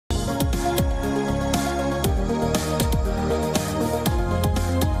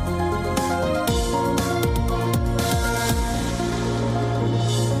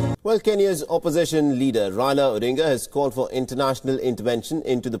Well, Kenya's opposition leader Raila Odinga has called for international intervention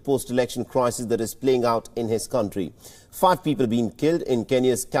into the post-election crisis that is playing out in his country. 5 people have been killed in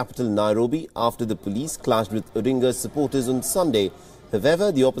Kenya's capital Nairobi after the police clashed with Odinga's supporters on Sunday.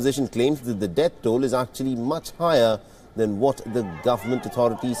 However, the opposition claims that the death toll is actually much higher than what the government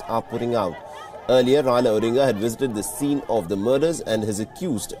authorities are putting out. Earlier, Raila Odinga had visited the scene of the murders and has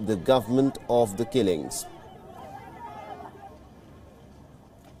accused the government of the killings.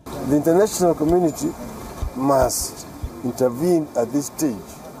 The international community must intervene at this stage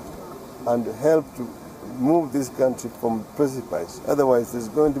and help to move this country from precipice. Otherwise, there's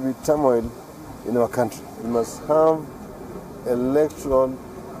going to be turmoil in our country. We must have electoral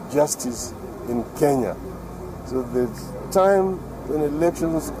justice in Kenya. So the time when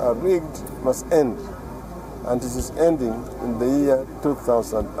elections are rigged must end, and it is ending in the year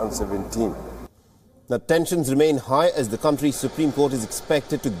 2017. Now, tensions remain high as the country's Supreme Court is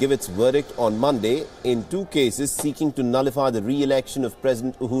expected to give its verdict on Monday in 2 cases seeking to nullify the re-election of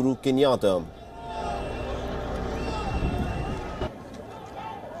President Uhuru Kenyatta.